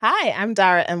Hi, I'm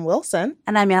Dara M. Wilson.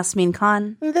 And I'm Yasmin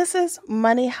Khan. This is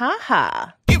Money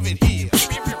Haha. Give it here.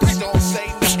 Don't say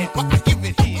nothing. Give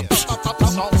it here.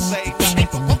 Don't say nothing.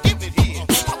 Give it here.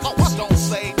 Don't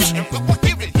say nothing.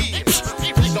 Give it here.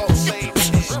 Don't say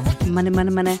nothing. Money, money,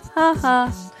 money.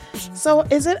 Haha. So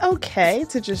is it okay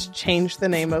to just change the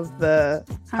name of the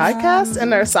podcast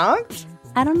and our song?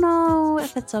 I don't know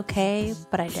if it's okay,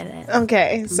 but I did it.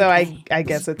 Okay, so I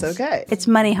guess it's okay. It's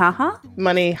Money Haha.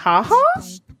 Money Haha?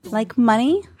 Like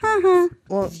money? Haha.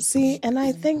 Well, see, and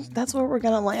I think that's where we're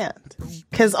going to land.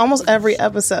 Because almost every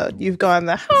episode, you've gone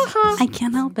the ha-ha. I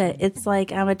can't help it. It's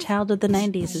like I'm a child of the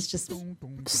 90s. It's just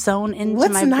sewn into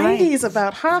What's my brain. 90s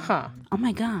about ha-ha? Oh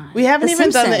my God. We haven't The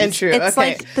even done the Simpsons. intro. It's Okay.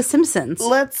 like The Simpsons.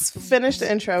 Let's finish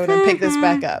the intro and then pick this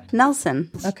back up. Nelson.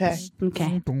 Okay.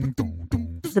 Okay.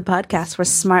 The podcast where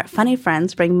smart, funny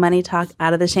friends bring money talk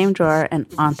out of the shame drawer and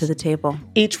onto the table.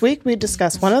 Each week, we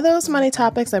discuss one of those money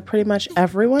topics that pretty much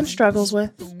everyone struggles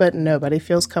with, but nobody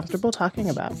feels comfortable talking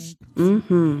about.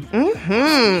 Mm-hmm.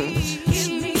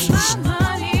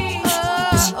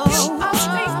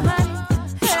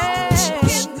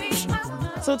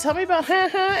 So tell me about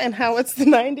ha-ha and how it's the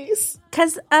 90s.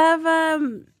 Because of,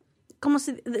 como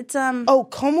se, it's, Oh,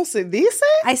 como se dice?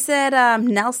 I said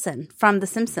Nelson from The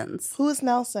Simpsons. Who is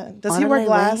Nelson? Does he wear Orale,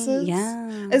 glasses?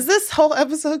 yeah. Is this whole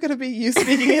episode going to be you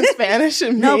speaking in Spanish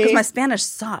and me? No, because my Spanish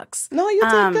sucks. No, you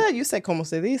did good. You said como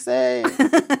se dice.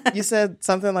 You said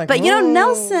something like, But you know "Ooh."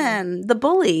 Nelson, the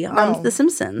bully on The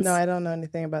Simpsons. No, I don't know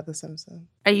anything about The Simpsons.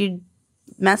 Are you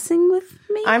messing with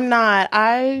me? I'm not.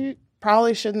 I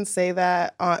probably shouldn't say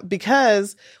that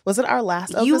because was it our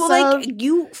last episode?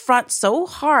 You front so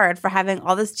hard for having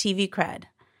all this TV cred.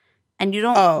 And you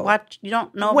don't watch, you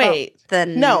don't know about the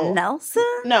Nelson?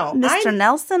 No. Mr.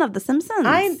 Nelson of The Simpsons?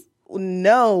 I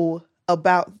know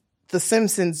about The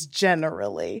Simpsons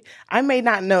generally. I may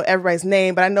not know everybody's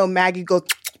name, but I know Maggie goes,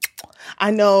 I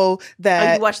know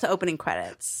that. Oh, you watch the opening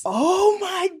credits. Oh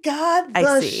my God,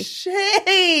 the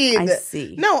shade. I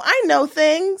see. No, I know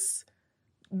things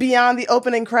beyond the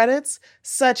opening credits,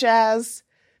 such as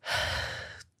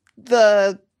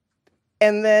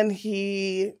and then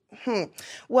he,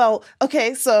 Well,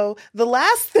 okay, so the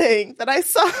last thing that I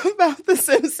saw about The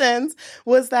Simpsons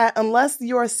was that unless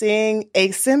you're seeing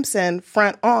a Simpson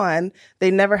front on,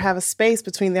 they never have a space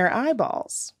between their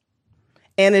eyeballs.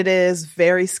 And it is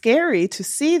very scary to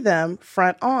see them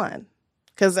front on.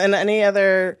 Because in any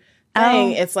other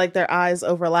thing, it's like their eyes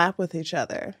overlap with each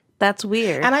other. That's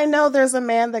weird. And I know there's a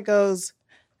man that goes,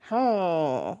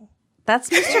 oh. That's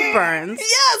Mr. Burns.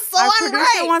 Yes, so Our I'm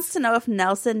producer right. wants to know if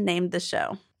Nelson named the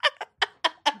show.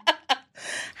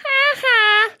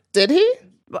 Did he?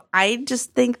 I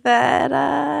just think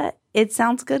that it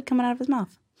sounds good coming out of his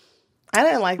mouth. I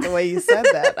didn't like the way you said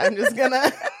that. I'm just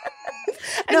gonna.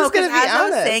 No, because as I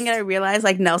was saying it, I realized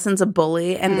like Nelson's a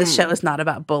bully, and the show is not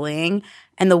about bullying.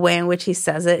 And the way in which he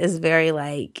says it is very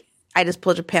like, I just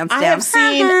pulled your pants down. I have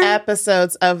seen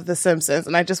episodes of The Simpsons,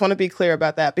 and I just want to be clear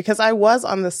about that because I was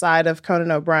on the side of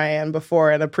Conan O'Brien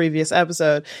before in a previous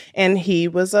episode, and he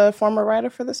was a former writer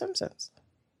for The Simpsons.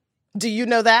 Do you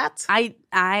know that?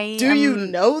 Do you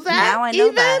know that? Now I know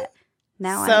even? that.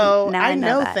 I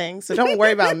know that. things, so don't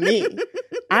worry about me.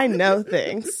 I know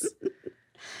things.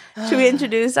 Should we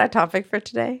introduce our topic for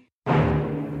today?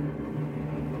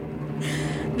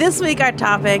 This week, our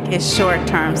topic is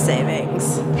short-term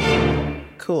savings.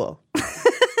 Cool.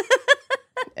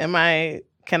 Can I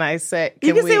say?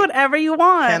 You can say whatever you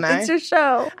want. Can I? It's your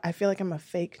show. I feel like I'm a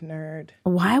fake nerd.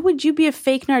 Why would you be a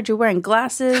fake nerd? You're wearing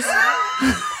glasses.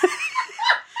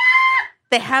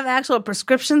 They have actual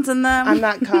prescriptions in them. I'm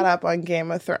not caught up on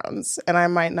Game of Thrones, and I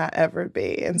might not ever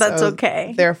be. And That's so,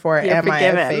 okay. Therefore, You're am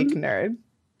forgiven. I a fake nerd?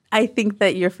 I think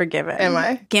that you're forgiven. Am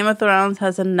I? Game of Thrones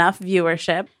has enough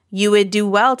viewership. You would do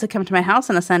well to come to my house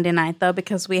on a Sunday night, though,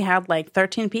 because we had like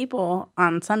 13 people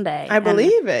on Sunday. I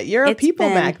believe it. You're a people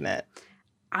magnet.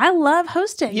 I love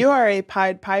hosting. You are a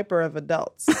Pied Piper of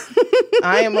adults.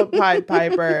 I am a Pied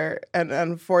Piper, and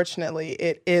unfortunately,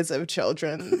 it is of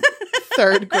children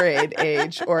 3rd grade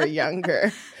age or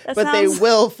younger. But they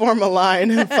will form a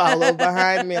line and follow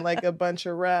behind me like a bunch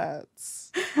of rats.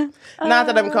 Not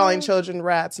that I'm calling children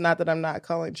rats. Not that I'm not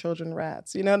calling children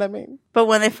rats. You know what I mean? But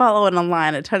when they follow in a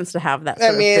line, it tends to have that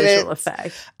sort of visual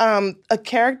effect. A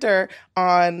character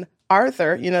on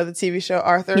Arthur, you know, the TV show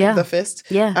Arthur, the Fist.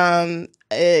 Yeah.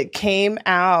 It came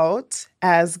out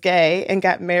as gay and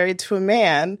got married to a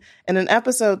man in an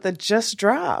episode that just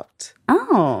dropped.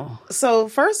 Oh. So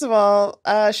first of all,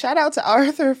 shout out to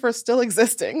Arthur for still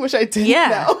existing, which I didn't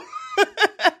know.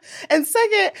 And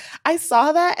second, I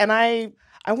saw that and I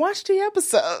watched the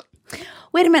episode.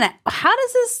 Wait a minute. How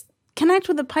does this connect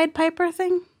with the Pied Piper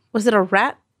thing? Was it a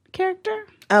rat character?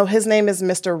 Oh, his name is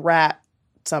Mr. Rat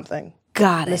something.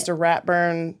 Got it. Mr.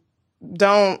 Ratburn.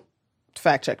 Don't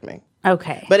fact check me.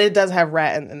 Okay. But it does have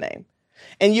rat in the name.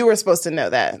 And you were supposed to know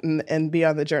that and be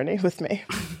on the journey with me.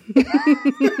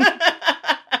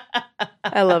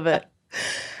 I love it.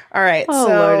 All right. Oh,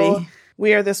 so Lordy.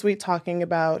 we are this week talking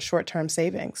about short-term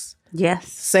savings. Yes.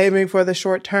 Saving for the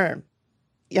short term.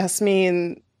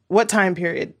 Yasmin, what time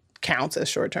period counts as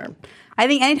short term? I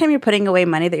think anytime you're putting away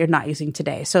money that you're not using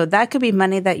today. So that could be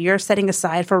money that you're setting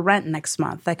aside for rent next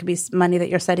month. That could be money that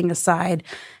you're setting aside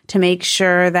to make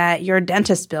sure that your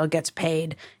dentist bill gets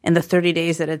paid in the 30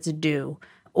 days that it's due,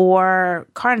 or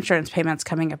car insurance payments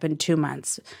coming up in 2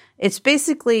 months. It's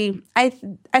basically, I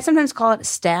sometimes call it a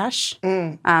stash.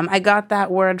 I got that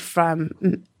word from,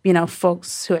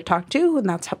 folks who I talked to, and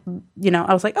that's how,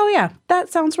 I was like, oh yeah, that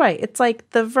sounds right. It's like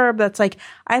the verb that's like,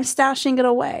 I'm stashing it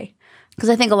away. Because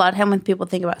I think a lot of time when people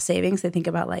think about savings, they think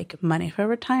about like money for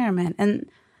retirement. And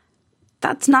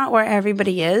that's not where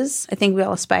everybody is. I think we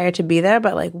all aspire to be there,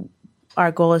 but like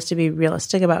our goal is to be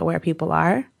realistic about where people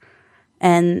are.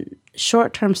 And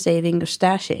short-term saving or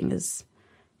stashing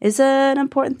is an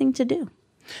important thing to do.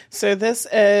 So this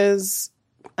is,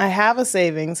 I have a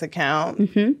savings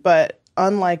account, but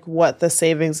unlike what the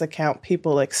savings account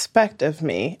people expect of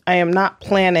me, I am not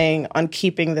planning on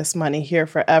keeping this money here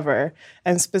forever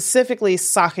and specifically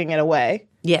socking it away.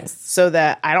 Yes. So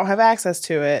that I don't have access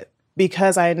to it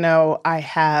because I know I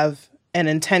have an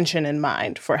intention in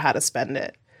mind for how to spend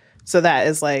it. So that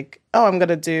is like, oh, I'm going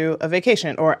to do a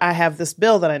vacation, or I have this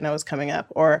bill that I know is coming up,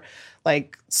 or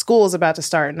like school is about to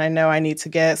start and I know I need to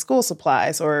get school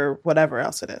supplies or whatever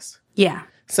else it is. Yeah.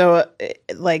 So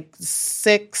like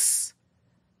 6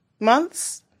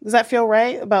 months? Does that feel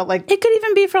right? About like it could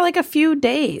even be for like a few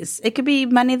days. It could be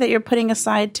money that you're putting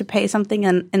aside to pay something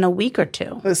in a week or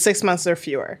two. 6 months or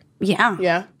fewer. Yeah.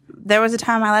 Yeah. There was a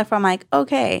time in my life where I'm like,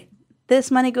 okay, this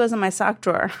money goes in my sock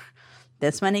drawer.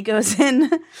 This money goes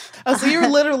in. Oh, so you're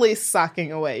literally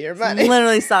socking away your money.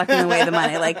 Literally socking away the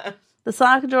money. Like the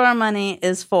sock drawer money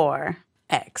is for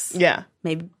X. Yeah.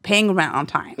 Maybe paying rent on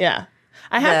time. Yeah.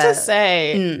 I have to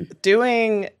say,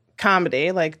 doing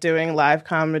comedy, like doing live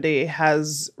comedy,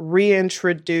 has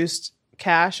reintroduced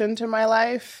cash into my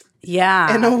life.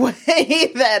 Yeah. In a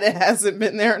way that it hasn't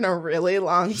been there in a really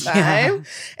long time. Yeah.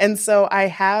 And so I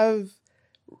have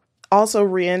also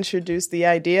reintroduced the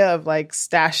idea of like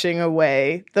stashing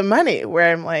away the money,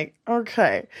 where I'm like,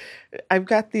 okay, I've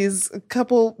got these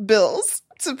couple bills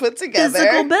to put together.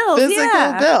 Physical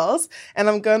bills. And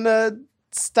I'm going to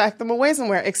stack them away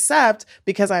somewhere, except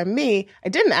because I'm me, I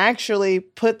didn't actually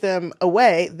put them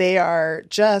away. They are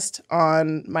just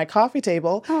on my coffee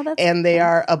table, and they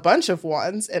are a bunch of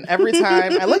ones. And every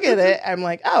time I look at it, I'm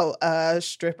like, oh, a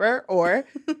stripper or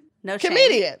no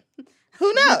comedian. Shame.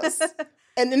 Who knows?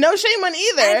 And no shame on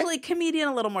either. Actually, comedian,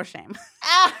 a little more shame.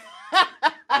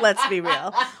 Let's be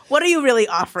real. What are you really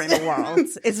offering the world?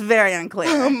 It's very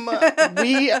unclear.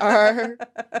 We are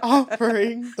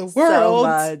offering the world so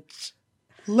much.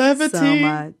 Levity, so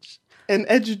much, and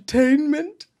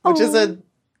edutainment, which is a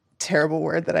terrible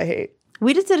word that I hate.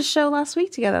 We just did a show last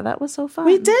week together. That was so fun.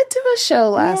 We did do a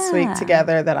show last week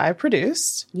together that I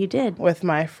produced. You did. With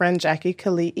my friend Jackie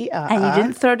Kali'i. And you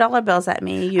didn't throw dollar bills at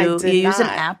me. You used an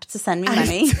app to send me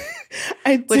money.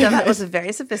 I did. Which I thought was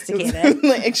very sophisticated.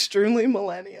 Like extremely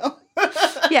millennial.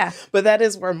 Yeah. But that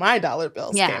is where my dollar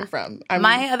bills came from.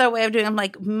 My other way of doing it, I'm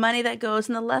like, money that goes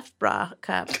in the left bra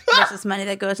cup versus money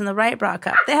that goes in the right bra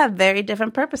cup. They have very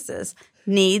different purposes.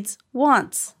 Needs,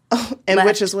 wants. Oh, and left,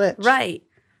 which is which? Right.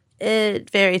 It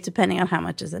varies depending on how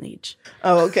much is in each.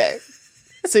 Oh, okay.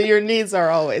 So your needs are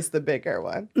always the bigger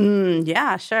one.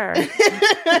 Yeah, sure.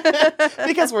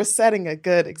 Because we're setting a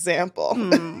good example.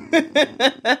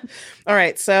 All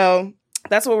right. So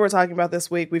that's what we're talking about this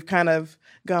week. We've kind of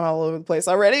gone all over the place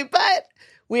already, but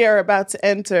we are about to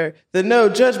enter the no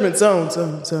judgment zone.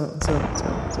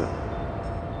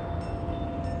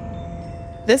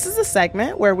 This is a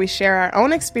segment where we share our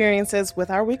own experiences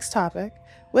with our week's topic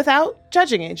without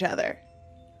judging each other.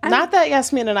 Not that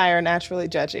Yasmin and I are naturally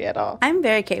judgy at all. I'm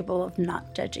very capable of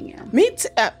not judging you. Me too.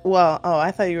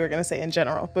 I thought you were going to say in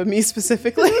general, but me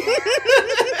specifically.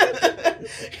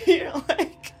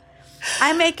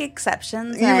 I make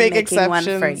exceptions. You make exceptions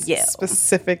one for you.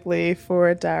 Specifically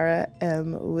for Dara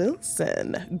M.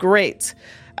 Wilson. Great.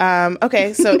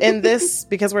 Okay, so in this,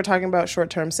 because we're talking about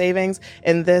short-term savings,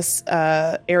 in this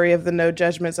area of the no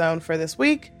judgment zone for this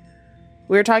week,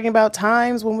 we're talking about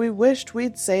times when we wished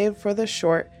we'd saved for the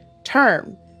short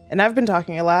term. And I've been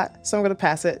talking a lot, so I'm going to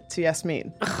pass it to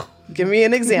Yasmin. Give me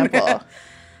an example.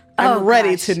 I'm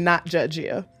ready to not judge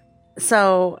you.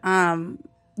 So,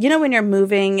 when you're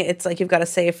moving, it's like you've got to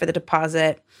save for the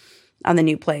deposit on the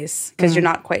new place because you're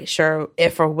not quite sure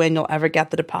if or when you'll ever get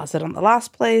the deposit on the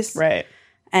last place. Right.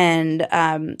 And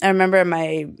I remember in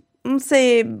my, let's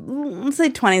say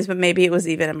 20s, but maybe it was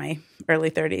even in my early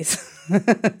 30s,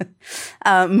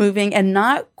 moving and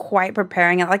not quite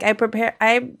preparing it. Like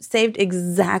I saved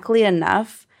exactly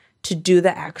enough to do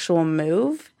the actual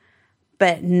move,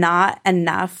 but not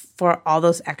enough for all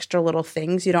those extra little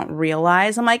things you don't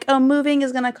realize. I'm like, oh, moving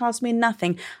is going to cost me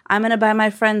nothing. I'm going to buy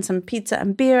my friends some pizza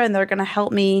and beer, and they're going to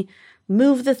help me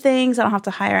move the things. I don't have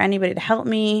to hire anybody to help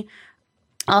me.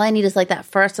 All I need is like that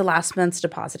first to last month's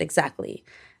deposit, exactly.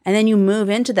 And then you move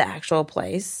into the actual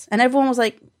place. And everyone was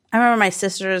like, I remember my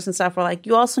sisters and stuff were like,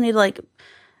 you also need to like,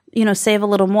 save a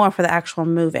little more for the actual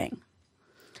moving.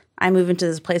 I move into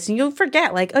this place, and you'll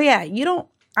forget like, oh yeah,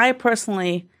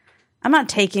 I'm not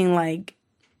taking like,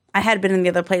 I had been in the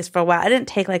other place for a while. I didn't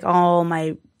take like all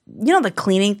my, the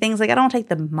cleaning things. Like I don't take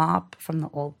the mop from the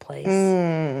old place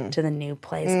to the new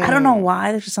place. I don't know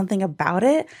why. There's just something about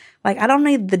it. Like I don't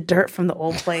need the dirt from the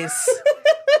old place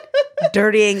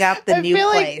dirtying up the new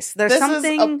place. There's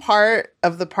something. Is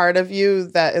a part of you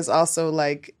that is also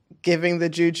like giving the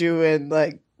juju and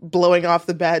like blowing off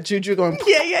the bad juju going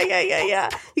yeah.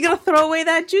 You gotta throw away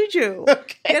that juju.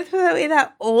 Okay. You gotta throw away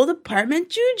that old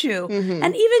apartment juju. Mm-hmm.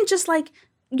 And even just like,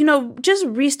 just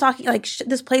restocking, like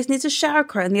this place needs a shower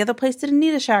curtain. The other place didn't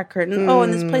need a shower curtain. Oh,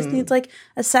 and this place needs like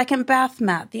a second bath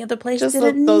mat. The other place just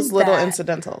didn't need those little that.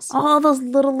 incidentals. All those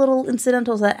little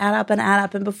incidentals that add up.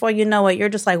 And before you know it, you're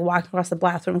just like walking across the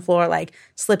bathroom floor, like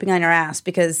slipping on your ass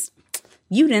because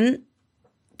you didn't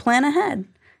plan ahead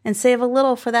and save a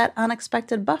little for that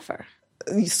unexpected buffer.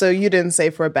 So you didn't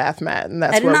save for a bath mat, and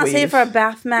that's I did not save for a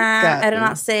bath mat. gotten. I did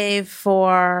not save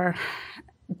for,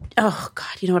 oh God,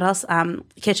 you know what else?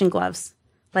 Kitchen gloves.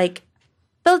 Like,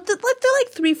 they're like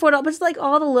 $3-4, but it's like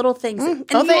all the little things. And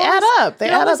they add up. They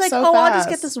add up like, so I'll just fast.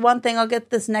 get this one thing. I'll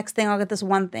get this next thing. I'll get this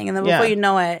one thing. And then Yeah. before you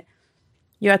know it,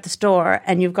 you're at the store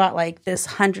and you've got like this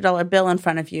 $100 bill in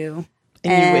front of you.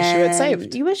 And you wish you had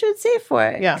saved. You wish you had saved for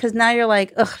it. Yeah. Because now you're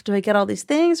like, ugh, do I get all these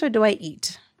things or do I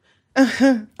eat?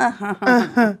 Yeah,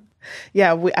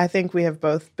 I think we have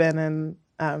both been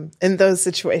in those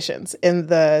situations. In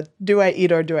the do I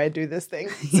eat or do I do this thing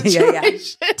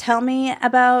situation. Yeah. Tell me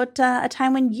about a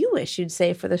time when you wish you'd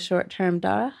save for the short term,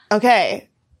 Dara. Okay.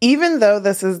 Even though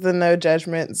this is the no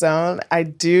judgment zone, I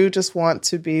do just want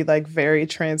to be like very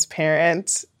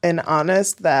transparent and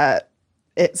honest that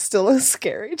it still is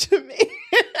scary to me.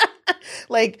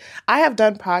 Like I have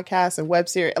done podcasts and web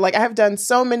series. Like I have done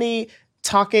so many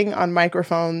talking on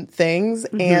microphone things,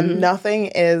 and nothing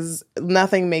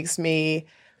makes me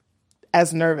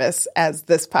as nervous as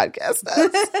this podcast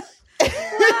does.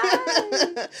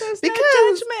 There's no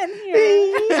judgment here.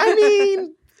 I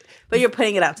mean, but you're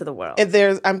putting it out to the world.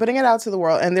 I'm putting it out to the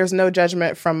world, and there's no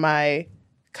judgment from my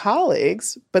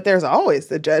colleagues, but there's always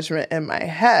the judgment in my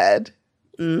head.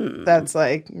 That's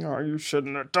like, you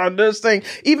shouldn't have done this thing.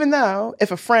 Even though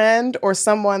if a friend or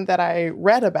someone that I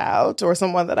read about or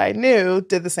someone that I knew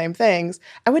did the same things,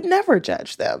 I would never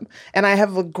judge them. And I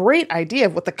have a great idea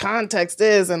of what the context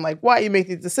is and like why you make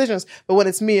these decisions. But when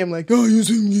it's me, I'm like, oh, you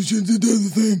shouldn't have done the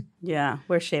thing. Yeah,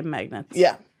 we're shame magnets.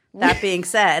 Yeah. That being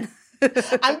said, I'm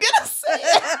going to say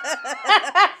it.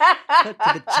 cut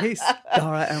to the chase,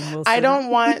 Dara and Wilson.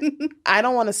 I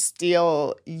don't want to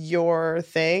steal your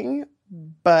thing,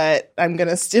 but I'm going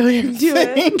to steal your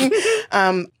thing.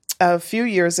 A few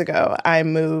years ago, I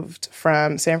moved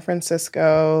from San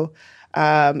Francisco,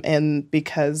 and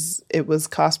because it was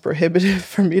cost prohibitive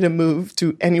for me to move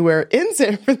to anywhere in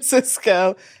San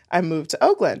Francisco, I moved to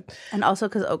Oakland. And also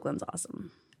because Oakland's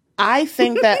awesome. I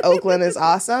think that Oakland is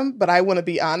awesome, but I want to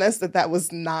be honest that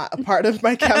was not a part of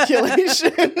my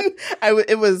calculation.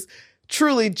 It was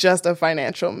truly just a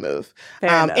financial move.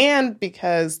 And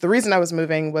because the reason I was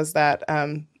moving was that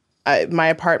my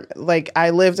apartment, like I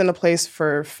lived in a place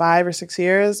for 5 or 6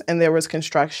 years, and there was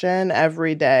construction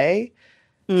every day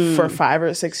for 5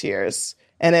 or 6 years.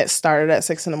 And it started at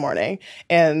 6 a.m.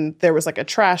 And there was like a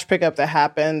trash pickup that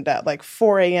happened at like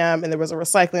 4 a.m. And there was a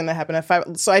recycling that happened at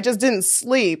 5. So I just didn't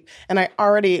sleep. And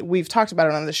we've talked about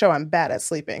it on the show, I'm bad at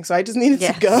sleeping. So I just needed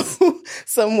to go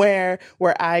somewhere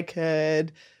where I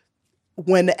could,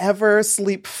 whenever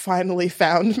sleep finally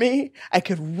found me, I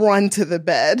could run to the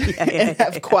bed and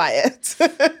have quiet.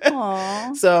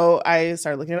 So I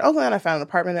started looking at Oakland. I found an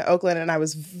apartment in Oakland, and I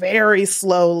was very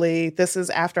slowly, this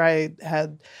is after I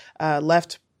had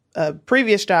left a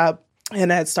previous job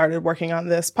and had started working on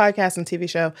this podcast and TV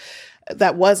show.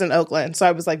 that was in Oakland. So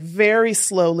I was like very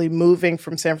slowly moving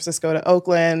from San Francisco to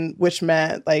Oakland, which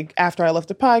meant like after I left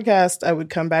the podcast, I would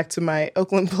come back to my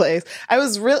Oakland place.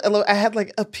 I had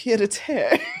like a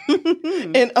pied-a-terre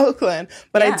in Oakland,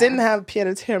 but I didn't have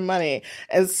pied-a-terre money.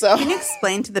 And so Can you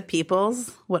explain to the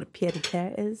peoples what a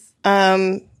pied-a-terre is?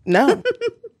 No.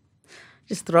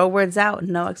 Just throw words out,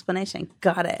 no explanation.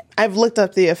 Got it. I've looked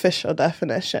up the official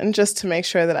definition just to make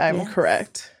sure that I'm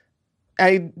correct.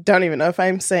 I don't even know if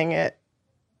I'm saying it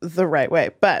the right way,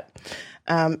 but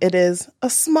it is a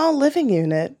small living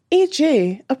unit,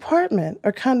 e.g. apartment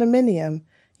or condominium,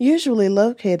 usually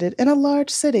located in a large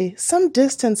city some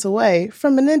distance away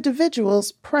from an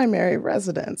individual's primary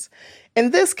residence.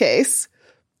 In this case,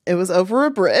 it was over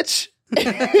a bridge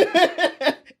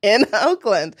in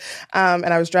Oakland. And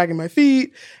I was dragging my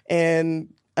feet and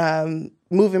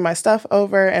moving my stuff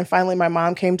over. And finally, my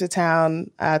mom came to town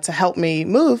to help me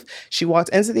move. She walked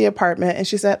into the apartment and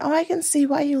she said, "Oh, I can see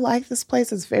why you like this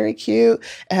place. It's very cute.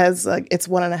 It has like, it's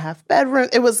 1.5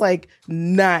 bedrooms." It was like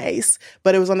nice,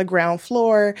 but it was on the ground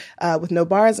floor with no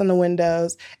bars on the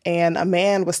windows. And a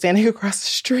man was standing across the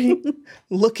street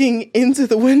looking into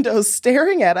the windows,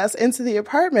 staring at us into the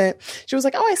apartment. She was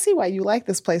like, "Oh, I see why you like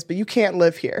this place, but you can't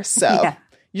live here. So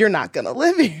you're not going to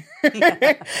live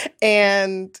here."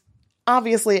 And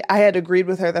obviously, I had agreed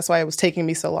with her. That's why it was taking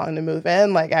me so long to move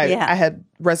in. Like, I had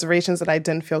reservations that I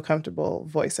didn't feel comfortable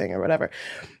voicing or whatever.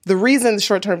 The reason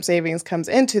short-term savings comes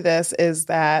into this is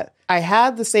that I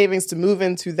had the savings to move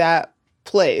into that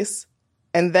place.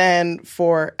 And then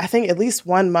for, I think, at least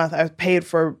 1 month, I paid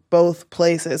for both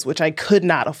places, which I could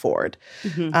not afford.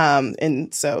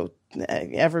 And so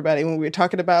everybody, when we were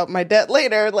talking about my debt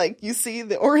later, like you see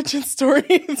the origin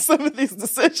story of some of these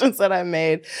decisions that I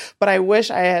made. But I wish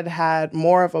I had had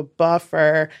more of a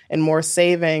buffer and more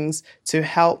savings to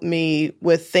help me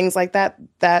with things like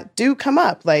that do come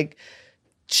up. Like,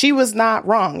 she was not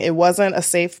wrong. It wasn't a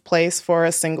safe place for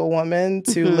a single woman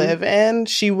to live in.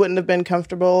 She wouldn't have been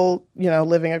comfortable,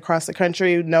 living across the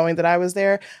country knowing that I was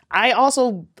there. I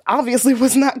also obviously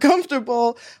was not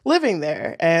comfortable living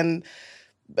there.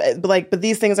 But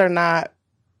these things are not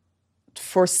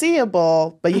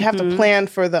foreseeable, but you have to plan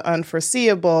for the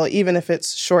unforeseeable, even if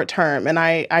it's short term. And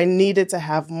I needed to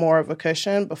have more of a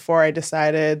cushion before I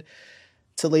decided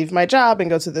to leave my job and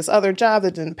go to this other job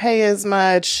that didn't pay as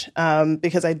much,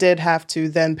 because I did have to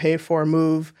then pay for a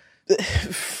move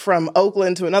from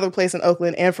Oakland to another place in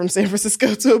Oakland and from San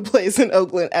Francisco to a place in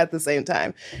Oakland at the same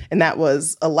time. And that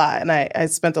was a lot. And I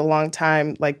spent a long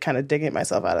time like kind of digging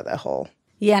myself out of that hole.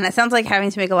 Yeah, and it sounds like having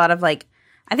to make a lot of like,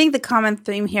 I think the common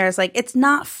theme here is like, it's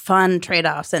not fun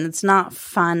trade-offs and it's not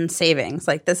fun savings.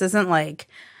 Like, this isn't like,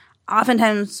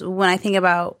 oftentimes when I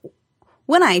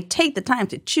take the time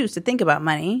to choose to think about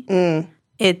money,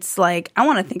 it's like, I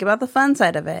want to think about the fun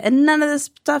side of it. And none of this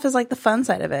stuff is like the fun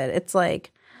side of it. It's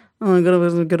like, oh, I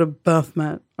gotta get a bath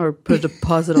mat or put a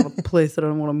deposit on a place that I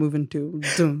don't want to move into.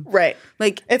 Right.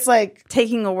 Like, it's like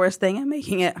taking a worse thing and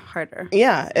making it harder.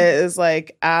 Yeah. It is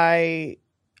like,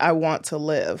 I want to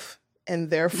live, and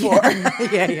therefore.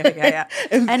 Yeah.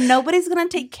 And nobody's going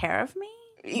to take care of me?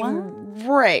 What?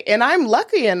 Right. And I'm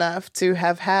lucky enough to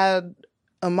have had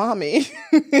a mommy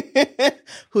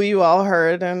who you all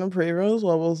heard in the previous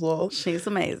levels. She's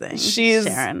amazing. She's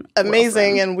Sharon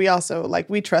amazing. Wilson. And we also,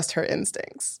 we trust her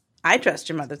instincts. I trust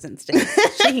your mother's instincts.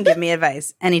 She can give me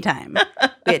advice anytime.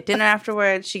 We had dinner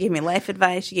afterwards. She gave me life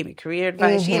advice. She gave me career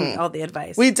advice. She gave me all the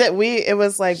advice. It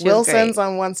was like She was Wilson's great.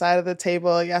 on one side of the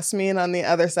table, Yasmin on the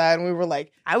other side. And we were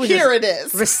like, Here it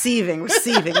is. Receiving.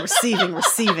 Thank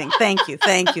you.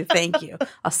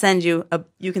 I'll send you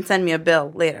you can send me a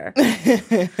bill later.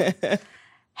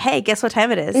 Hey, guess what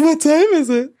time it is? What time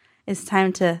is it? It's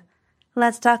time to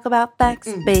let's talk about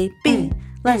facts, baby.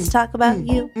 Let's talk about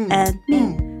you and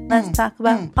me. Let's talk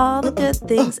about all the good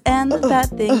things and the bad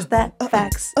things that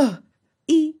facts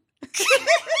e.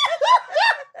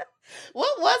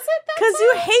 What was it? Because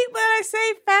you hate when I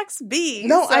say facts be.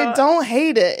 No, I don't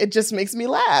hate it. It just makes me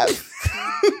laugh.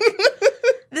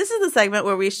 This is the segment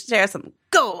where we share some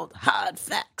gold, hard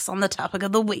facts on the topic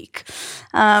of the week.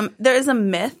 There is a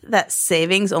myth that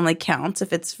savings only counts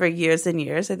if it's for years and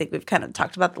years. I think we've kind of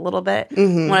talked about that a little bit.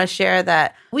 I want to share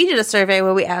that we did a survey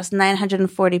where we asked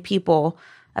 940 people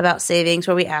about savings,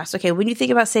 where we asked, okay, when you think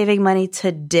about saving money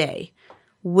today,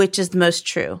 which is the most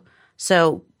true?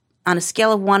 So on a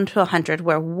scale of 1 to 100,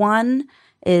 where 1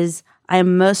 is I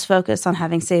am most focused on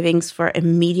having savings for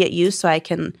immediate use so I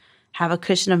can have a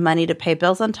cushion of money to pay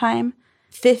bills on time.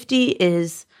 50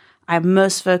 is I'm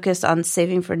most focused on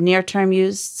saving for near-term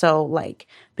use, so like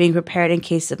being prepared in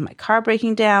case of my car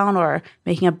breaking down or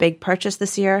making a big purchase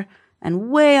this year. And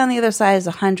way on the other side is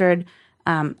 100,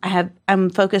 I'm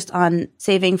focused on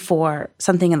saving for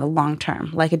something in the long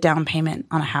term, like a down payment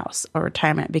on a house or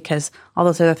retirement, because all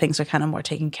those other things are kind of more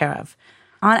taken care of.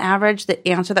 On average, the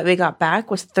answer that we got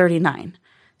back was 39.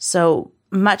 So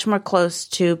much more close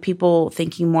to people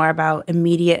thinking more about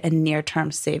immediate and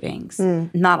near-term savings.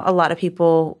 Not a lot of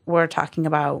people were talking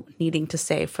about needing to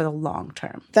save for the long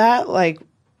term. That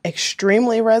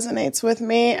extremely resonates with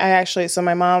me. So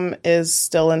my mom is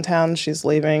still in town. She's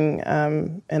leaving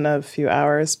in a few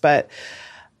hours, but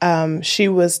she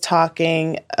was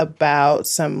talking about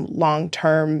some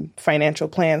long-term financial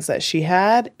plans that she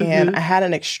had. And I had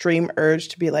an extreme urge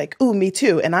to be like, ooh, me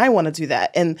too. And I want to do that.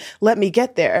 And let me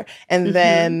get there. And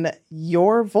then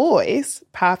your voice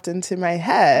popped into my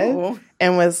head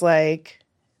and was like,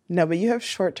 no, but you have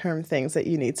short-term things that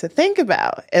you need to think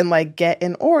about and get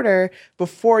in order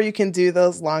before you can do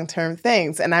those long-term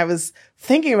things. And I was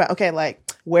thinking about, okay,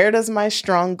 where does my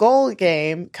strong goal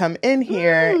game come in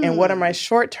here? And what are my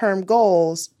short-term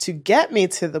goals to get me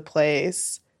to the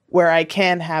place where I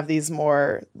can have these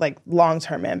more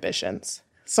long-term ambitions?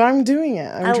 So I'm doing it.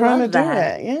 I'm trying to do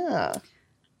it. Yeah.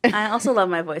 I also love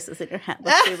my voices in your head.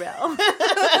 Let's be real.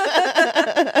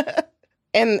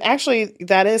 And actually,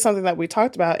 that is something that we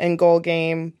talked about in Goal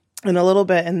Game and a little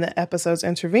bit in the episodes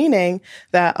intervening,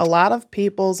 that a lot of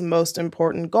people's most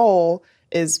important goal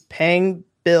is paying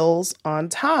bills on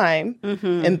time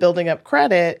and building up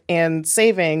credit, and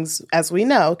savings, as we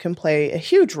know, can play a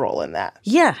huge role in that.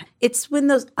 Yeah. It's when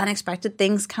those unexpected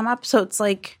things come up. So it's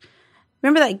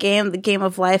remember that game, the game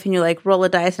of life, and you roll a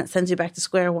dice and it sends you back to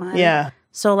square one? Yeah.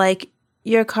 So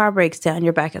your car breaks down,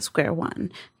 you're back at square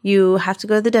one. You have to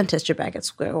go to the dentist, you're back at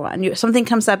square one. Something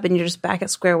comes up and you're just back at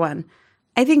square one.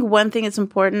 I think one thing that's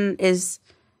important is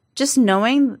just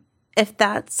knowing if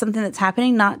that's something that's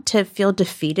happening, not to feel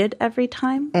defeated every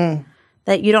time.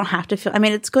 That you don't have to feel,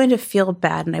 it's going to feel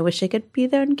bad, and I wish I could be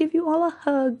there and give you all a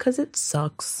hug because it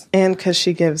sucks. And because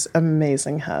she gives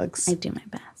amazing hugs. I do my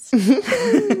best.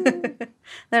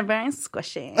 They're very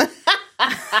squishy.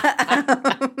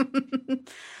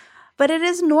 But it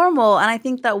is normal. And I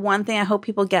think that one thing I hope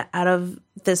people get out of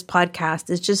this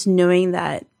podcast is just knowing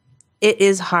that it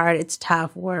is hard. It's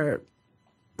tough. We're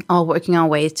all working on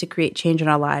ways to create change in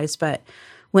our lives. But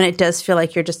when it does feel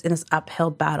like you're just in this uphill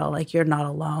battle, you're not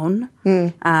alone.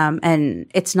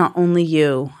 And it's not only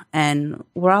you. And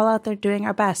we're all out there doing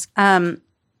our best. I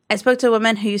spoke to a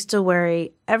woman who used to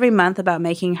worry every month about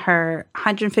making her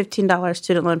 $115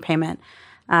 student loan payment.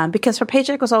 Because her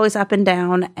paycheck was always up and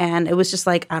down, and it was just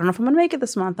I don't know if I'm going to make it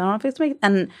this month. I don't know if it's going to make it.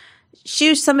 And she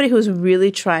was somebody who was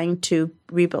really trying to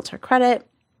rebuild her credit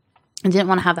and didn't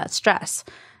want to have that stress.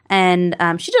 And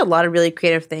she did a lot of really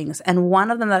creative things. And one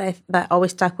of them that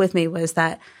always stuck with me was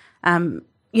that,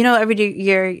 every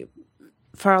year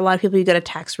for a lot of people, you get a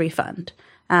tax refund.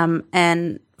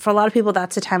 And for a lot of people,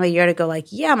 that's the time of year to go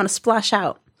yeah, I'm going to splash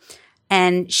out.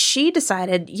 And she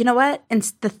decided, you know what? And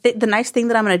the nice thing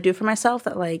that I'm going to do for myself,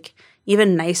 that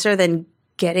even nicer than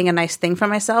getting a nice thing for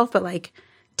myself, but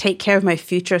take care of my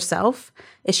future self,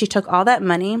 is she took all that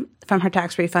money from her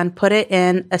tax refund, put it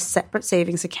in a separate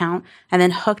savings account, and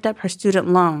then hooked up her student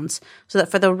loans so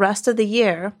that for the rest of the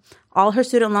year, all her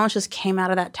student loans just came out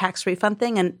of that tax refund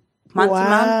thing, and month to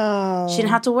month, she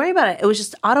didn't have to worry about it. It was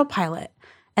just autopilot.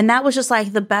 And that was just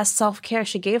the best self-care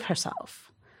she gave herself,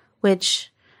 which...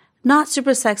 not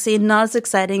super sexy, not as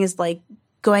exciting as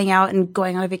going out and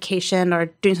going on a vacation or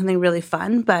doing something really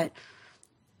fun, but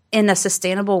in a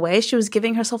sustainable way, she was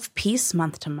giving herself peace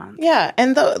month to month. Yeah,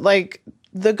 and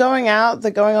the going out, the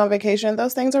going on vacation,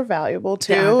 those things are valuable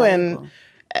too. Valuable.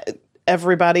 And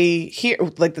everybody here,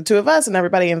 the two of us and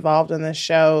everybody involved in this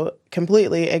show,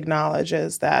 completely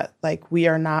acknowledges that we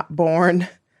are not born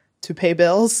to pay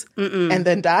bills and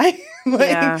then die.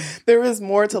 There is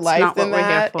more to life than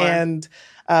that, and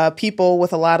people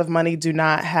with a lot of money do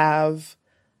not have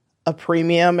a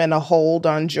premium and a hold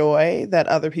on joy that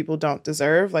other people don't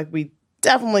deserve. We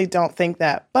definitely don't think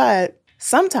that. But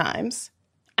sometimes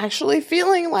actually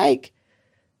feeling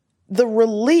the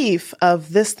relief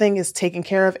of this thing is taken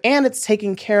care of and it's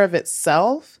taking care of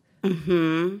itself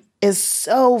is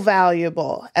so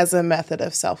valuable as a method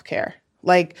of self-care.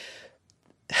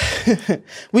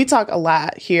 We talk a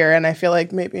lot here, and I feel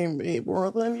maybe me more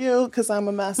than you because I'm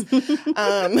a mess.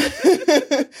 I'm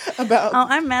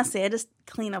messy. I just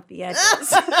clean up the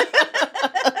edges.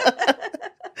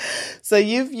 So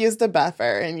you've used a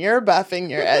buffer, and you're buffing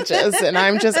your edges, and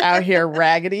I'm just out here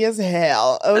raggedy as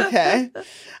hell. Okay.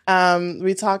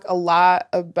 We talk a lot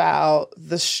about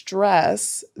the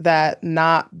stress that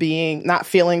not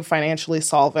feeling financially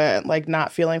solvent,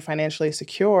 not feeling financially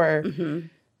secure,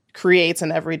 creates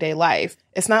in everyday life.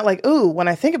 It's not like, ooh, when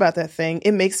I think about that thing,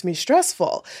 it makes me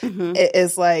stressful. It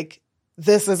is like,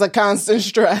 this is a constant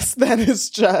stress that is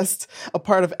just a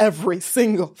part of every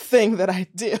single thing that I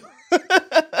do.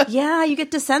 Yeah, you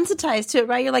get desensitized to it,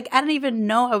 right? You're like, I didn't even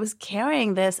know I was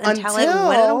carrying this until it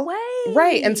went away.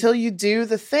 Right, until you do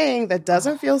the thing that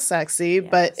doesn't feel sexy,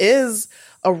 but is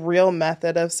a real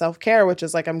method of self-care, which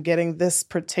is like, I'm getting this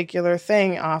particular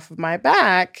thing off of my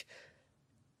back.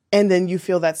 And then you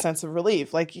feel that sense of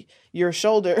relief, like your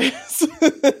shoulders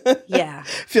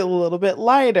feel a little bit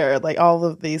lighter, like all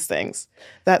of these things.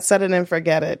 That set it and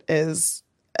forget it is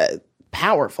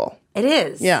powerful. It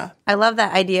is. Yeah. I love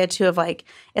that idea too of like,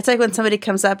 it's like when somebody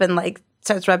comes up and like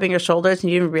starts rubbing your shoulders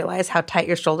and you didn't realize how tight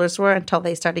your shoulders were until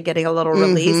they started getting a little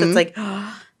release. It's like,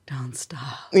 oh, don't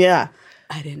stop. Yeah.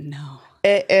 I didn't know.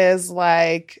 It is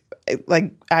like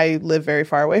I live very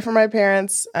far away from my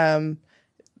parents.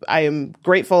 I am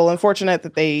grateful and fortunate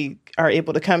that they are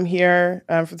able to come here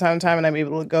from time to time, and I'm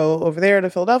able to go over there to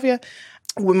Philadelphia.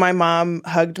 When my mom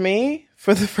hugged me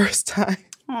for the first time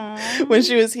when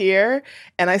she was here,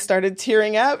 and I started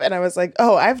tearing up, and I was like,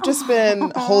 oh, I've just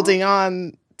been holding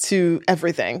on to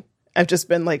everything. I've just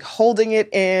been like holding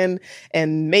it in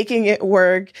and making it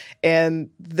work. And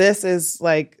this is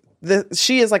like,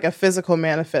 she is like a physical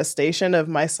manifestation of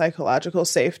my psychological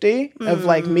safety, of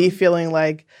like me feeling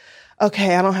like,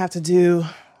 okay, I don't have to do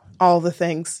all the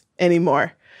things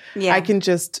anymore. Yeah. I can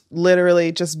just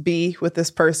literally just be with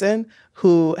this person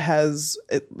who has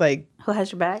like... Who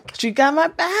has your back? She got my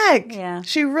back. Yeah.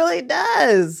 She really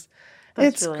does.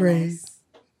 It's really great. Nice.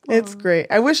 It's great.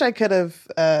 I wish I could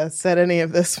have said any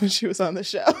of this when she was on the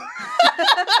show.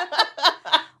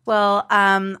 Well,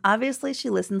 obviously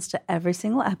she listens to every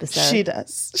single episode. She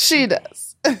does. She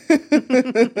does.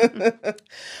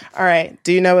 All right.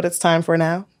 Do you know what it's time for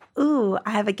now? Ooh,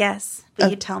 I have a guess, but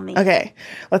you tell me. Okay,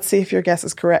 let's see if your guess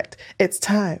is correct. It's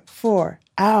time for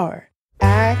our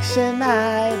action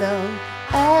item,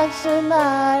 action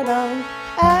item,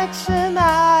 action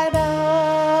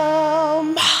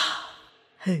item.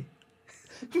 Hey.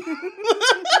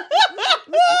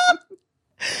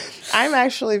 I'm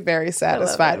actually very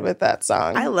satisfied with that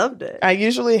song. I loved it. I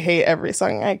usually hate every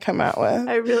song I come out with.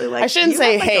 I really like. I shouldn't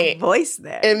say hate. A voice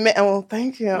there. Well,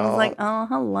 thank you. I was like, oh,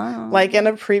 hello. Like in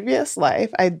a previous life,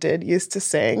 I did used to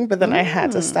sing, but then I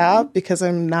had to stop because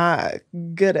I'm not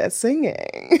good at singing.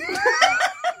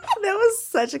 That was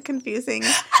such a confusing,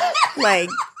 like.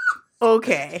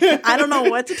 Okay. I don't know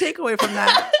what to take away from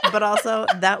that, but also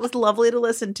that was lovely to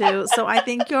listen to. So I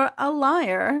think you're a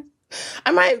liar.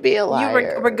 I might be a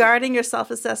liar. Regarding your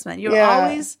self-assessment. You're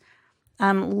always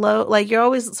you're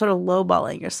always sort of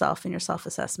lowballing yourself in your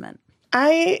self-assessment.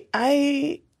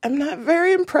 I am not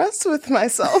very impressed with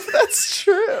myself. That's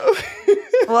true.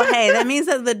 Well, hey, that means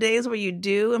that the days where you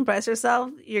do impress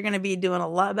yourself, you're going to be doing a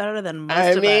lot better than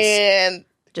most of us.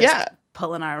 Just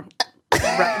pulling our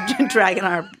dragging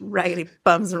our raggedy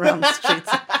bums around the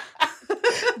streets.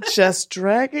 Just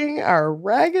dragging our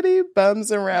raggedy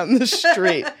bums around the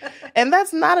street. And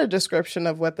that's not a description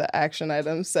of what the action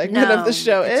item segment of the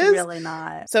show is. It's really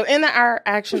not. So in our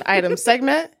action item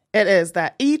segment, it is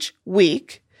that each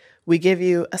week we give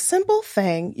you a simple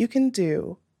thing you can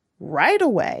do right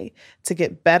away to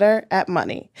get better at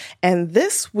money. And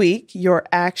this week, your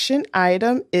action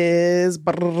item is...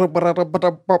 Wait,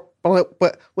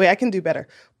 I can do better.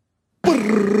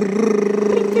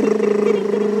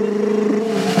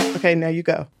 Okay, now you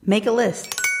go. Make a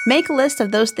list. Make a list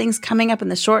of those things coming up in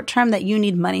the short term that you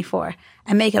need money for,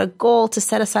 and make it a goal to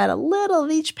set aside a little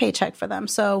of each paycheck for them.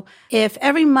 So if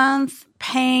every month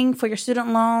paying for your student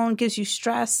loan gives you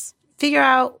stress, figure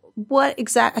out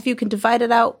if you can divide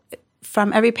it out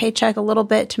from every paycheck a little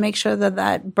bit to make sure that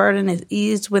that burden is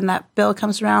eased when that bill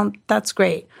comes around, that's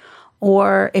great.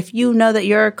 Or if you know that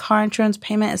your car insurance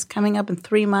payment is coming up in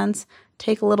 3 months,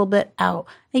 take a little bit out.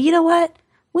 And you know what?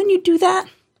 When you do that,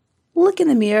 look in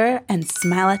the mirror and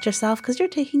smile at yourself because you're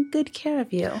taking good care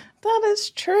of you. That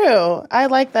is true. I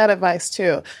like that advice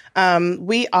too.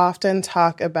 We often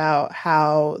talk about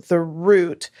how the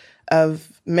root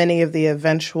of many of the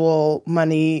eventual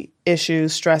money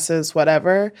issues, stresses,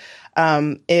 whatever,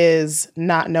 is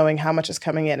not knowing how much is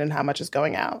coming in and how much is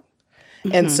going out.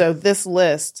 Mm-hmm. And so this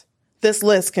list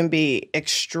can be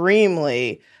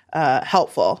extremely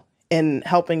helpful in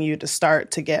helping you to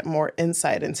start to get more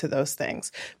insight into those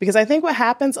things. Because I think what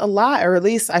happens a lot, or at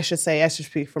least I should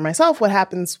speak for myself, what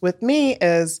happens with me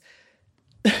is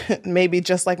maybe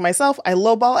just like myself, I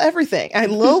lowball everything. I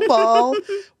lowball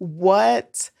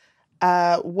what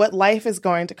life is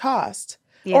going to cost.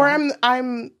 Yeah. Or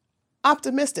I'm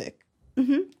optimistic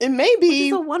It may be Which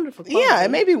is a wonderful quality. Yeah,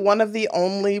 it may be one of the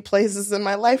only places in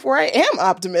my life where I am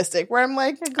optimistic, where I'm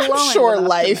like, I'm glowing sure with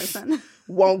life optimism.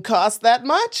 won't cost that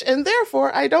much, and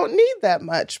therefore I don't need that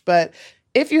much. But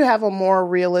if you have a more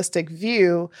realistic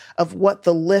view of what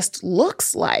the list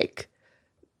looks like,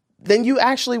 then you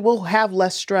actually will have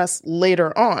less stress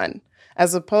later on,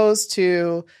 as opposed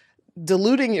to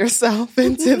deluding yourself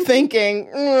into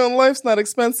thinking, life's not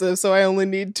expensive, so I only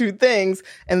need 2 things,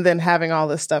 and then having all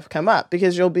this stuff come up,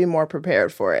 because you'll be more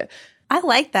prepared for it. I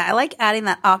like that. I like adding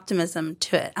that optimism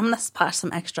to it. I'm going to splash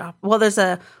some extra. Well, there's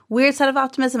a weird side of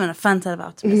optimism and a fun side of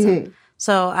optimism.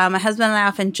 So my husband and I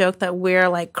often joke that we're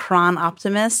like chron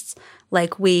optimists,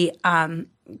 like we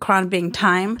chron being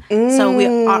time. So we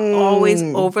are always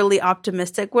overly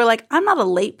optimistic. We're like, I'm not a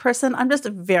late person. I'm just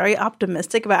very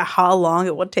optimistic about how long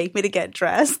it will take me to get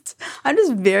dressed. I'm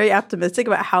just very optimistic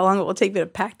about how long it will take me to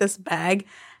pack this bag.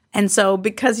 And so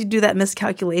because you do that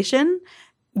miscalculation,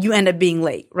 you end up being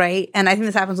late, right? And I think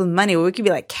this happens with money, where we could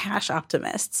be like cash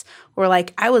optimists. We're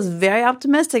like, I was very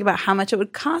optimistic about how much it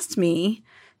would cost me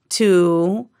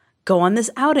to go on this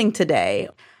outing today.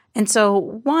 And so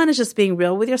one is just being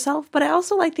real with yourself, but I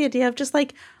also like the idea of just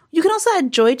like, you can also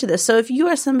add joy to this. So if you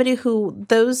are somebody who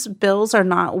those bills are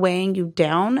not weighing you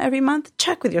down every month,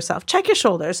 check with yourself, check your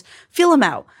shoulders, feel them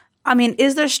out. I mean,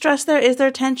 is there stress there? Is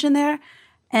there tension there?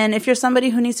 And if you're somebody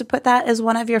who needs to put that as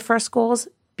one of your first goals,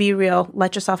 be real,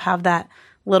 let yourself have that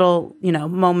little,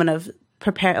 moment of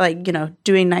prepare, like,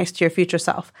 doing nice to your future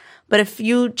self. But if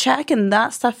you check and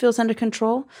that stuff feels under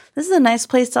control, this is a nice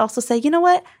place to also say, you know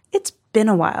what? It's been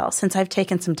a while since I've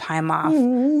taken some time off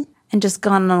and just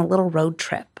gone on a little road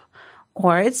trip.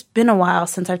 Or it's been a while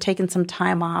since I've taken some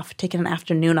time off, taken an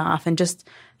afternoon off, and just,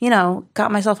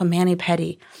 got myself a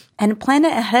mani-pedi. And plan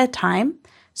it ahead of time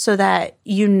so that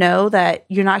you know that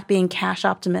you're not being cash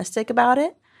optimistic about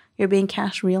it. You're being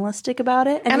cash realistic about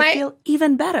it, and you feel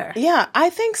even better. Yeah,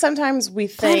 I think sometimes we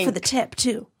think... Plan for the tip,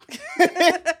 too.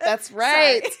 That's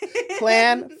right.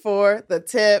 Plan for the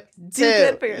tip, too. Do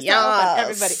good for yourself and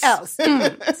everybody else.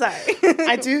 Sorry.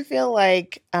 I do feel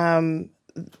like the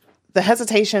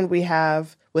hesitation we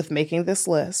have with making this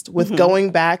list, with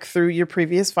going back through your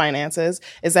previous finances,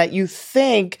 is that you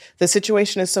think the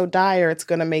situation is so dire it's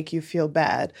going to make you feel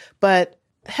bad. But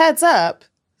heads up,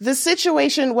 the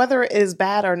situation, whether it is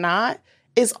bad or not,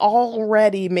 is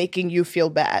already making you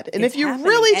feel bad. And It's if you happening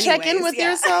really check in anyways, with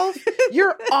yeah. yourself,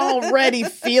 you're already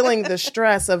feeling the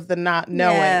stress of the not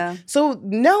knowing. Yeah. So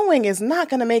knowing is not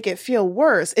going to make it feel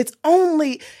worse. It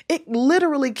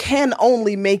literally can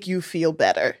only make you feel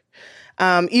better.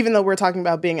 Even though we're talking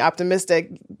about being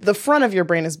optimistic, the front of your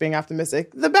brain is being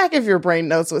optimistic. The back of your brain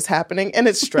knows what's happening, and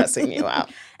it's stressing you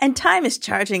out. And time is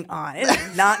charging on. It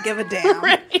does not give a damn.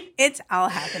 Right. It's all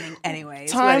happening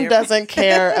anyways. Time doesn't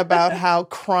care about how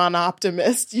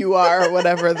chronoptimist you are, or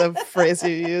whatever the phrase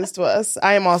you used was.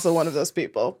 I am also one of those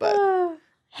people. But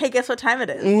Hey, guess what time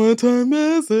it is? what time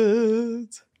is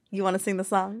it? You want to sing the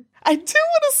song? I do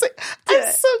want to sing.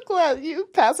 I'm so glad you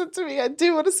passed it to me. I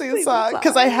do want to sing a Sing the song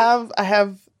because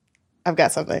I've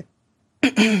got something.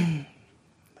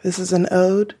 This is an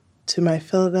ode to my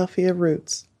Philadelphia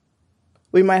roots.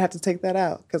 We might have to take that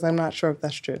out because I'm not sure if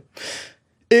that's true.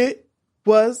 I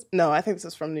think this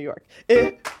is from New York.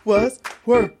 It was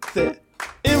worth it.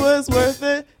 It was worth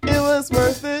it. It was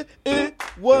worth it. It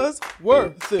was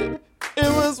worth it. It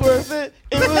was worth it.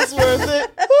 It was worth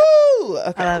it. Woo!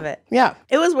 Okay. I love it. Yeah.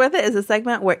 It Was Worth It is a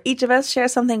segment where each of us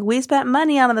shares something we spent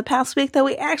money on in the past week that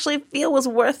we actually feel was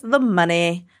worth the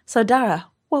money. So, Dara,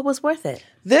 what was worth it?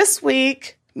 This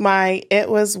week, my It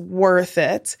Was Worth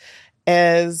It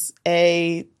is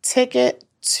a ticket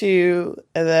to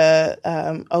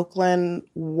the Oakland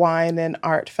Wine and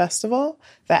Art Festival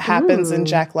that happens in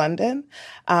Jack London,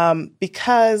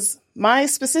 because my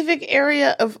specific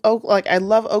area of Oakland, I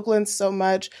love Oakland so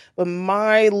much, but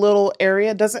my little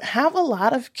area doesn't have a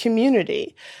lot of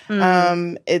community.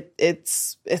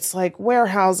 It's like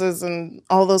warehouses and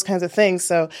all those kinds of things.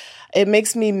 So it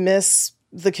makes me miss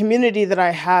the community that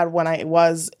I had when I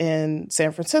was in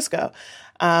San Francisco.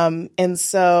 And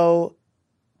so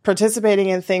participating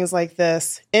in things like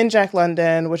this in Jack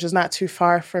London, which is not too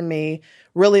far from me,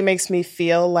 really makes me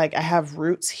feel like I have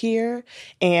roots here.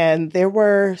 And there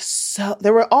were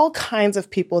all kinds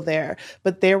of people there,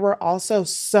 but there were also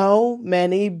so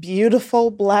many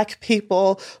beautiful Black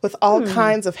people with all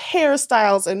kinds of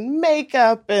hairstyles and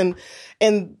makeup, and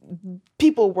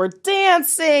people were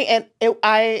dancing, and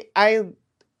I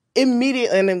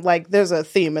immediately, and like, there's a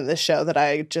theme in this show that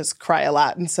I just cry a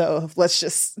lot, and so let's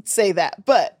just say that.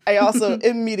 But I also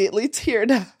immediately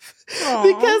teared up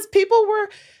because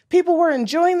people were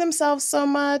enjoying themselves so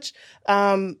much.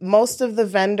 Most of the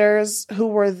vendors who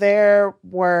were there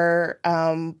were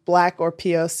Black or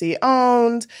POC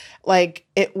owned. Like,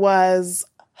 it was...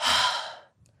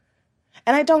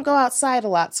 And I don't go outside a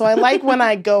lot. So I like when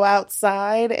I go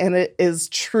outside and it is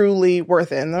truly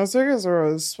worth it. And those tickets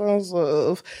are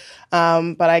expensive.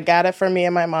 But I got it for me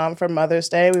and my mom for Mother's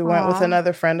Day. We went with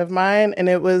another friend of mine, and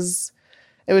it was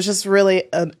just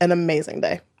really an amazing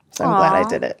day. So I'm glad I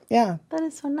did it. Yeah. That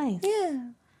is so nice. Yeah.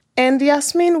 And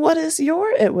Yasmin, what is your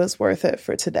It Was Worth It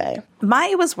for today? My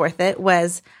It Was Worth It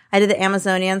was I did the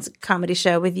Amazonians comedy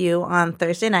show with you on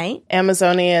Thursday night.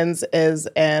 Amazonians is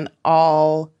an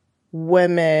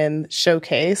all-women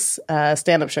showcase,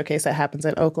 stand-up showcase that happens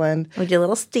in Oakland. We did a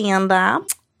little stand-up.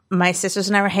 My sisters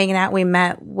and I were hanging out. We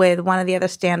met with one of the other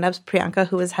stand-ups, Priyanka,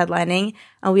 who was headlining.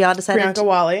 And we all decided Priyanka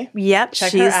Wally. Yep.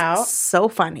 Check she's her out. So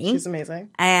funny. She's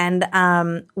amazing.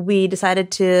 And we decided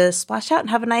to splash out and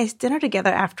have a nice dinner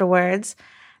together afterwards.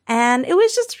 And it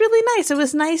was just really nice. It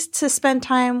was nice to spend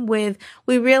time with,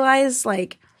 we realized,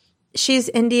 like, she's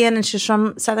Indian and she's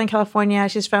from Southern California.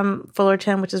 She's from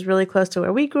Fullerton, which is really close to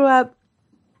where we grew up.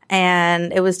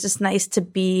 And it was just nice to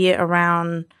be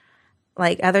around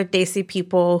like other Desi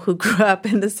people who grew up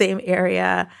in the same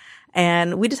area.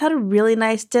 And we just had a really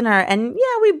nice dinner. And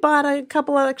yeah, we bought a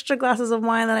couple of extra glasses of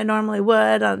wine that I normally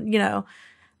would,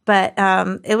 but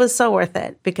it was so worth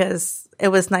it because it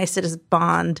was nice to just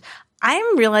bond.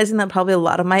 I'm realizing that probably a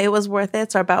lot of my It Was Worth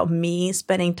It's are about me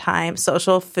spending time,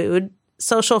 social food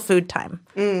time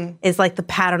is like the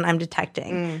pattern I'm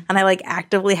detecting. And I like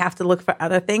actively have to look for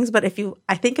other things. But I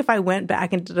think if I went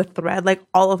back into the thread, like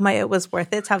all of my It Was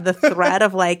Worth It's have the thread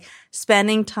of like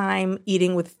spending time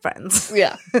eating with friends.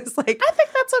 Yeah. It's like, I think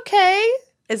that's okay.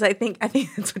 I think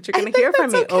that's what you're going to hear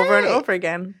from me over and over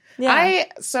again. Yeah. I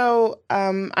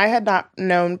had not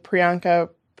known Priyanka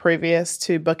previous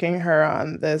to booking her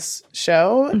on this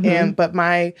show. But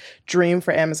my dream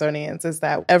for Amazonians is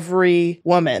that every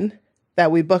woman that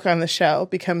we book on the show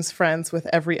becomes friends with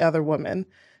every other woman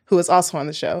who is also on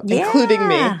the show, including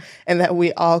me, and that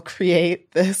we all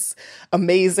create this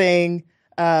amazing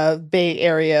Bay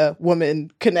Area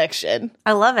woman connection.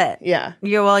 I love it. Yeah.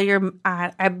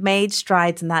 I made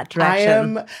strides in that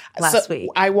direction last week.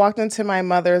 I walked into my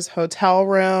mother's hotel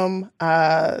room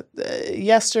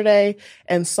yesterday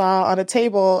and saw on a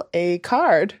table a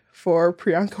card for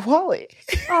Priyanka Wally.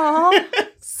 Oh.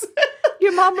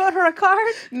 Your mom wrote her a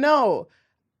card? No.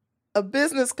 A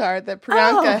business card that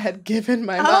Priyanka had given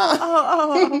my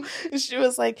mom. She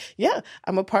was like, yeah,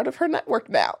 I'm a part of her network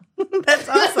now. That's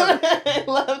awesome. I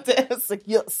loved it. I was like,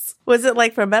 yes. Was it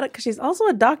like for medical? Because she's also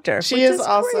a doctor. She is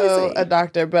also crazy. a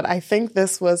doctor, but I think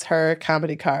this was her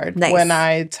comedy card. Nice. When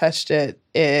I touched it,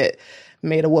 it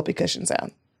made a whoopee cushion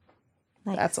sound.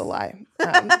 Nice. That's a lie.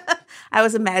 I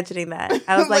was imagining that.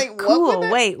 I was like, cool.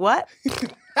 Wait, what?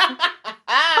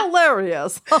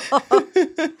 Hilarious.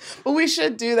 Well, we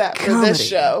should do that for this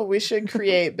show. We should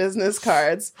create business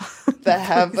cards that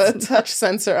have a touch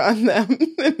sensor on them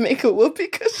and make a whoopee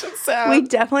cushion sound. We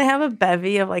definitely have a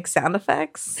bevy of like sound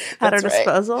effects at our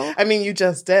disposal. I mean, you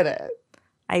just did it.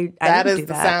 That is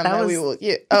the sound that we will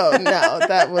use. Oh, no.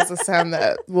 That was a sound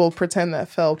that we'll pretend that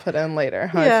Phil put in later.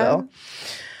 Hi, Phil.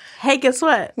 Hey, guess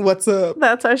what? What's up?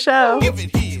 That's our show. Give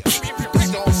it here.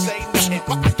 Don't say nothing,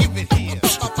 but give it here.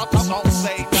 Don't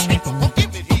say nothing, but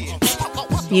give it here.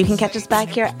 You can catch us back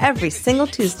here every single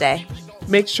Tuesday.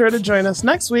 Make sure to join us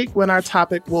next week when our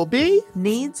topic will be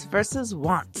Needs versus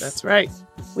wants. That's right.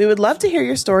 We would love to hear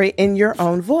your story in your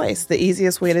own voice. The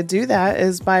easiest way to do that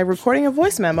is by recording a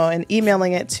voice memo and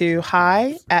emailing it to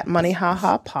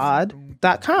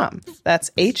hi@moneyhahapod.com.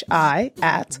 That's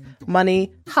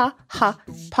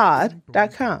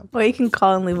hi@moneyhahapod.com. Or you can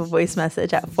call and leave a voice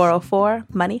message at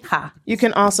 404-MONEY-HA. You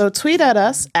can also tweet at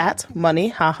us at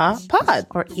moneyhahapod.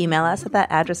 Or email us at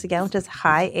that address again, which is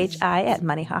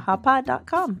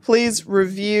hi@moneyhahapod.com. Please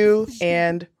review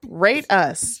and rate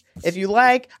us. If you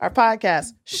like our podcast,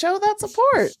 show that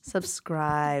support.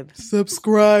 Subscribe to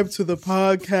the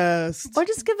podcast. or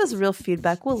just give us real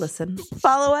feedback. We'll listen.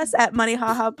 Follow us at Money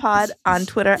Haha Pod on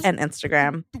Twitter and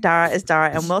Instagram. Dara is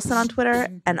Dara M. Wilson on Twitter,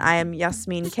 and I am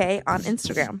Yasmin K on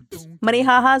Instagram. Money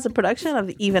Haha is a production of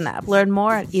the Even app. Learn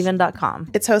more at even.com.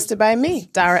 It's hosted by me,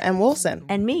 Dara M. Wilson.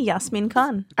 And me, Yasmin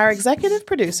Khan. Our executive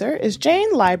producer is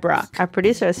Jane Librock. Our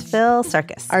producer is Phil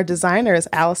Circus. Our designer is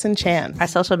Allison Chan. Our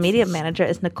social media manager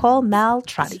is Nicole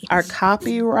Maltrati. Our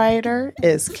copywriter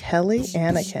is Kelly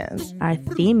Anakin. Our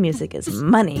theme music is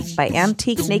Money by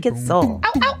Antique Naked Soul.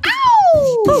 Ow, ow,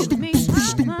 ow! Give me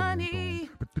my money.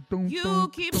 You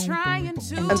keep trying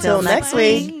to Until next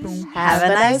week, explain have a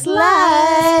nice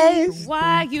life.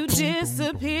 why you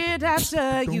disappeared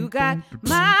after you got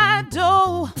my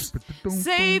dough.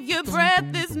 Save your breath,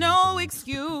 there's no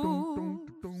excuse.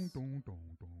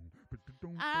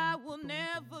 I will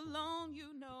never loan you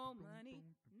no money.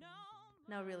 No.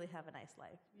 No, really have a nice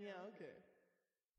life. Yeah, okay.